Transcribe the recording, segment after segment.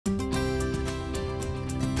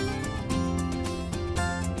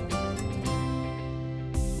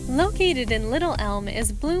Located in Little Elm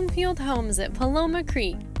is Bloomfield Homes at Paloma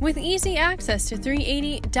Creek. With easy access to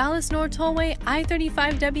 380, Dallas North Tollway,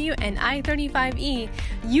 I-35W, and I-35E,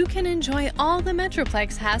 you can enjoy all the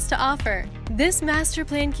Metroplex has to offer. This master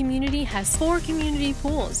plan community has 4 community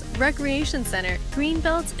pools, recreation center,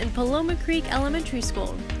 greenbelts, and Paloma Creek Elementary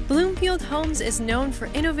School. Bloomfield Homes is known for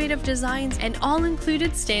innovative designs and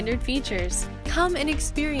all-included standard features. Come and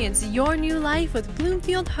experience your new life with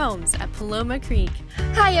Bloomfield Homes at Paloma Creek.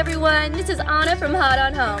 Hi everyone, this is Anna from Hot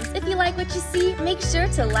on Homes. If you like what you see, make sure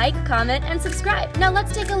to like, comment, and subscribe. Now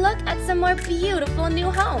let's take a look at some more beautiful new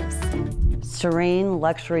homes. Serene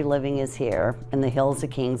luxury living is here in the hills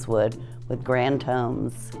of Kingswood with grand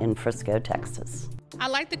homes in Frisco, Texas. I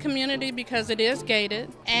like the community because it is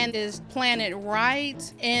gated and is planted right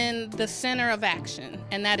in the center of action,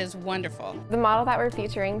 and that is wonderful. The model that we're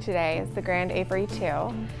featuring today is the Grand Avery 2.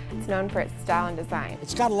 It's known for its style and design.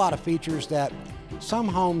 It's got a lot of features that some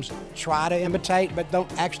homes try to imitate but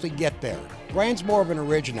don't actually get there. Grand's more of an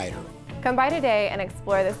originator. Come by today and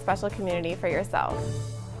explore this special community for yourself.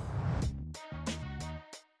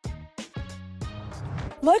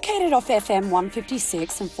 Located off FM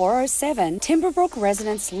 156 and 407, Timberbrook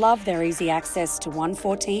residents love their easy access to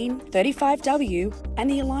 114, 35W and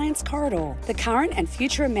the Alliance Corridor. The current and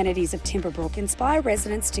future amenities of Timberbrook inspire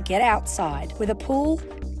residents to get outside with a pool,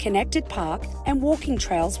 connected park and walking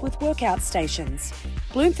trails with workout stations.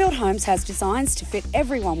 Bloomfield Homes has designs to fit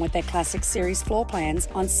everyone with their Classic Series floor plans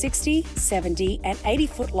on 60, 70 and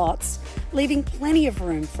 80-foot lots, leaving plenty of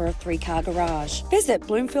room for a 3-car garage. Visit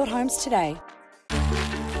Bloomfield Homes today.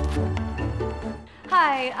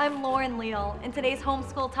 Hi, I'm Lauren Leal, and today's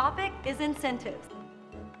homeschool topic is incentives.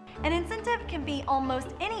 An incentive can be almost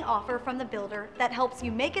any offer from the builder that helps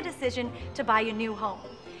you make a decision to buy a new home.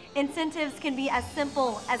 Incentives can be as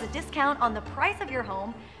simple as a discount on the price of your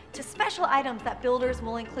home to special items that builders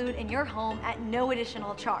will include in your home at no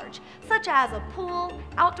additional charge, such as a pool,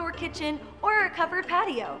 outdoor kitchen, or a covered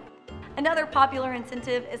patio. Another popular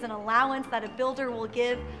incentive is an allowance that a builder will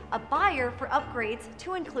give a buyer for upgrades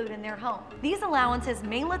to include in their home. These allowances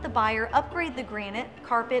may let the buyer upgrade the granite,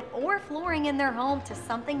 carpet, or flooring in their home to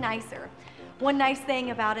something nicer. One nice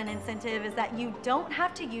thing about an incentive is that you don't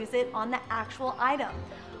have to use it on the actual item.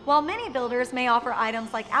 While many builders may offer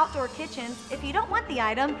items like outdoor kitchens, if you don't want the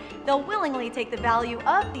item, they'll willingly take the value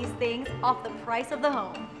of these things off the price of the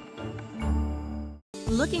home.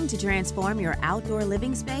 Looking to transform your outdoor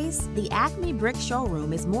living space? The Acme Brick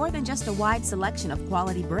showroom is more than just a wide selection of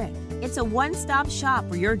quality brick. It's a one-stop shop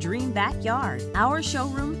for your dream backyard. Our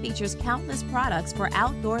showroom features countless products for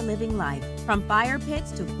outdoor living life. From fire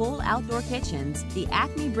pits to full outdoor kitchens, the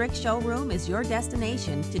Acme Brick showroom is your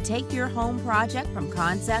destination to take your home project from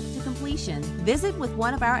concept to completion. Visit with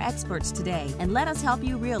one of our experts today and let us help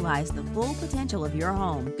you realize the full potential of your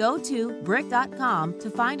home. Go to brick.com to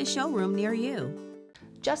find a showroom near you.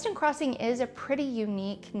 Justin Crossing is a pretty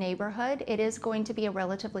unique neighborhood. It is going to be a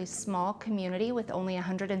relatively small community with only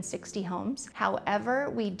 160 homes. However,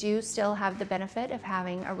 we do still have the benefit of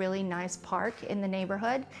having a really nice park in the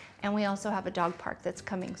neighborhood, and we also have a dog park that's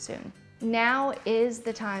coming soon. Now is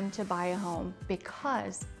the time to buy a home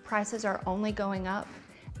because prices are only going up.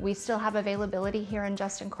 We still have availability here in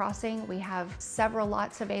Justin Crossing. We have several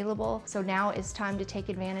lots available, so now is time to take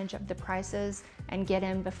advantage of the prices and get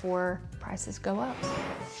in before prices go up.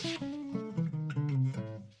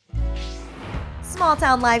 Small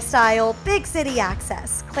town lifestyle, big city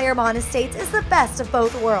access. Clairmont Estates is the best of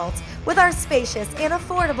both worlds. With our spacious and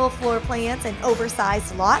affordable floor plans and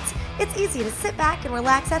oversized lots, it's easy to sit back and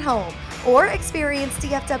relax at home or experience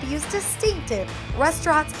DFW's distinctive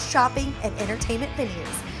restaurants, shopping, and entertainment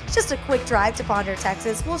venues. Just a quick drive to Ponder,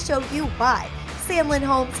 Texas will show you why Sandlin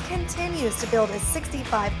Homes continues to build a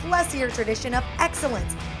 65-plus year tradition of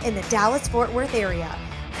excellence in the Dallas-Fort Worth area.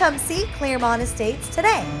 Come see Clairmont Estates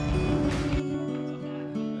today.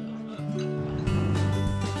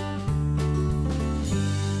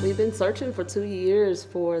 We've been searching for 2 years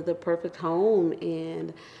for the perfect home,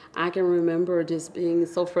 and I can remember just being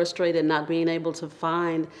so frustrated not being able to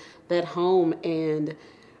find that home. And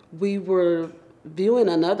we were viewing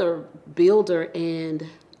another builder, and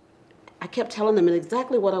I kept telling them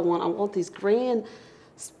exactly what I want. I want these grand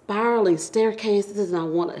spiraling staircases, and I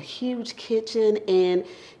want a huge kitchen. And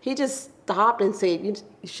he just stopped and said, you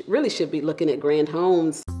really should be looking at grand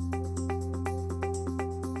homes.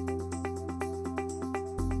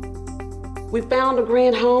 We found a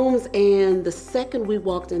Grand Homes, and the second we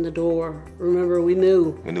walked in the door, remember, we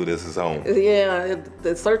knew. We knew this is home. Yeah,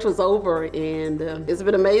 the search was over, and it's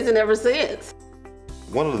been amazing ever since.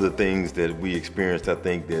 One of the things that we experienced, I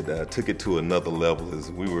think, that took it to another level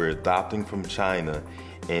is we were adopting from China,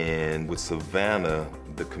 and with Savannah,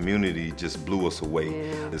 the community just blew us away.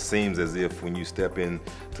 Yeah. It seems as if when you step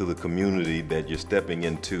into the community that you're stepping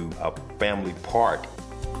into a family park.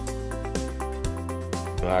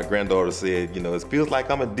 Our granddaughter said, you know, it feels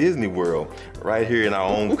like I'm at Disney World right here in our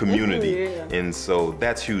own community. Yeah. And so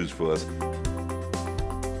that's huge for us.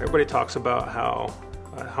 Everybody talks about how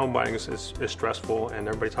home buying is stressful, and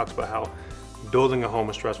everybody talks about how building a home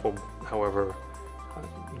is stressful. However,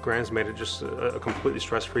 Grand's made it just a completely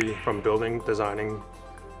stress-free, from building, designing,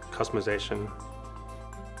 customization.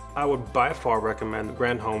 I would by far recommend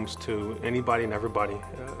Grand Homes to anybody and everybody,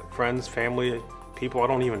 friends, family, people I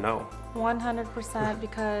don't even know. 100%,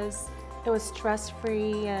 because it was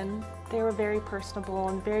stress-free and they were very personable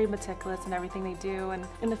and very meticulous in everything they do. And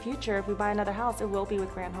in the future, if we buy another house, it will be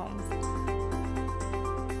with Grand Homes.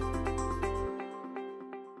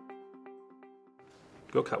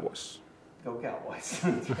 Go Cowboys. Go Cowboys.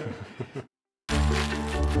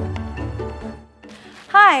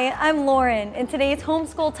 Hi, I'm Lauren, and today's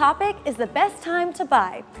homeschool topic is the best time to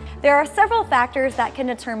buy. There are several factors that can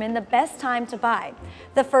determine the best time to buy.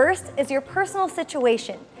 The first is your personal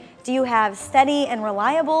situation. Do you have steady and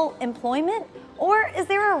reliable employment, or is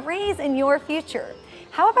there a raise in your future?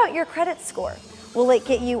 How about your credit score? Will it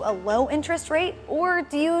get you a low interest rate, or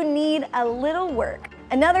do you need a little work?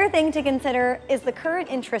 Another thing to consider is the current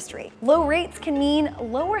interest rate. Low rates can mean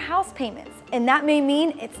lower house payments, and that may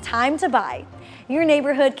mean it's time to buy. Your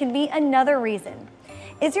neighborhood can be another reason.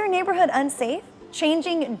 Is your neighborhood unsafe,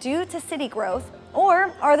 changing due to city growth,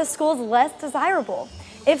 or are the schools less desirable?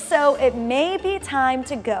 If so, it may be time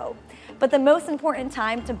to go. But the most important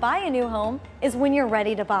time to buy a new home is when you're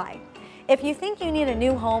ready to buy. If you think you need a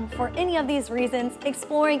new home for any of these reasons,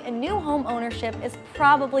 exploring a new home ownership is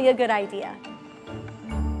probably a good idea.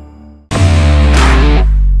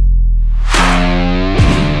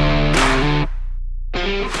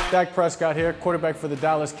 Dak Prescott here, quarterback for the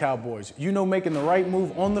Dallas Cowboys. You know, making the right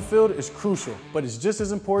move on the field is crucial, but it's just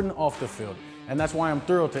as important off the field. And that's why I'm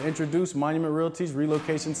thrilled to introduce Monument Realty's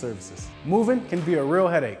relocation services. Moving can be a real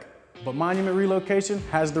headache, but Monument Relocation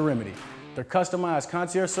has the remedy. Their customized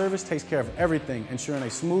concierge service takes care of everything, ensuring a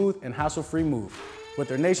smooth and hassle-free move. With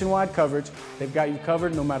their nationwide coverage, they've got you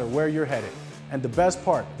covered no matter where you're headed. And the best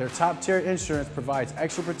part, their top-tier insurance provides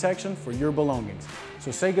extra protection for your belongings. So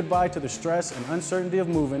say goodbye to the stress and uncertainty of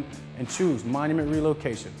moving and choose Monument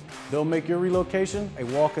Relocation. They'll make your relocation a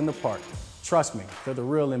walk in the park. Trust me, they're the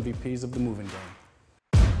real MVPs of the moving game.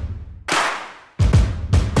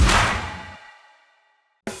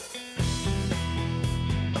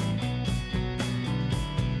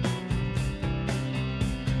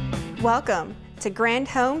 Welcome to Grand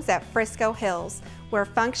Homes at Frisco Hills, where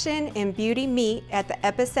function and beauty meet at the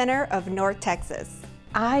epicenter of North Texas.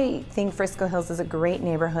 I think Frisco Hills is a great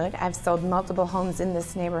neighborhood. I've sold multiple homes in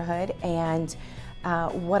this neighborhood, and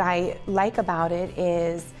what I like about it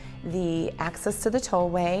is the access to the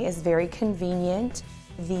tollway is very convenient,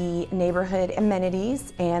 the neighborhood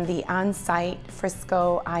amenities, and the on-site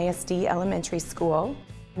Frisco ISD Elementary School.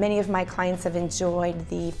 Many of my clients have enjoyed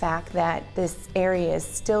the fact that this area is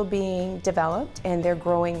still being developed and they're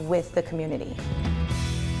growing with the community.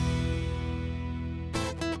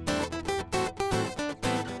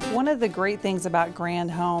 One of the great things about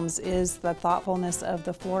Grand Homes is the thoughtfulness of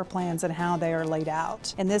the floor plans and how they are laid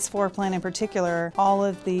out. In this floor plan in particular, all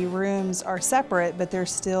of the rooms are separate, but they're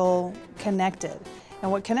still connected.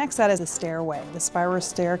 And what connects that is the stairway. The spiral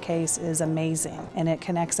staircase is amazing, and it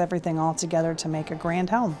connects everything all together to make a grand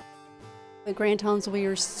home. At Grand Homes, we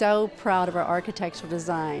are so proud of our architectural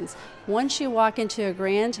designs. Once you walk into a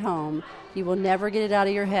grand home, you will never get it out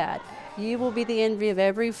of your head. You will be the envy of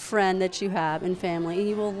every friend that you have and family, and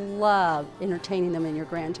you will love entertaining them in your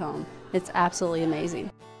grand home. It's absolutely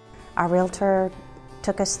amazing. Our realtor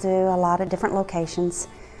took us through a lot of different locations.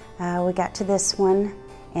 We got to this one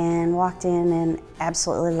and walked in and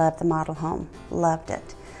absolutely loved the model home, loved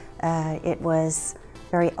it. It was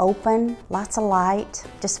very open, lots of light,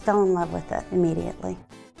 just fell in love with it immediately.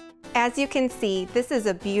 As you can see, this is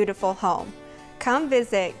a beautiful home. Come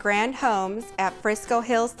visit Grand Homes at Frisco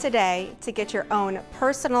Hills today to get your own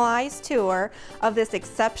personalized tour of this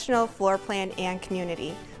exceptional floor plan and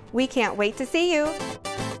community. We can't wait to see you.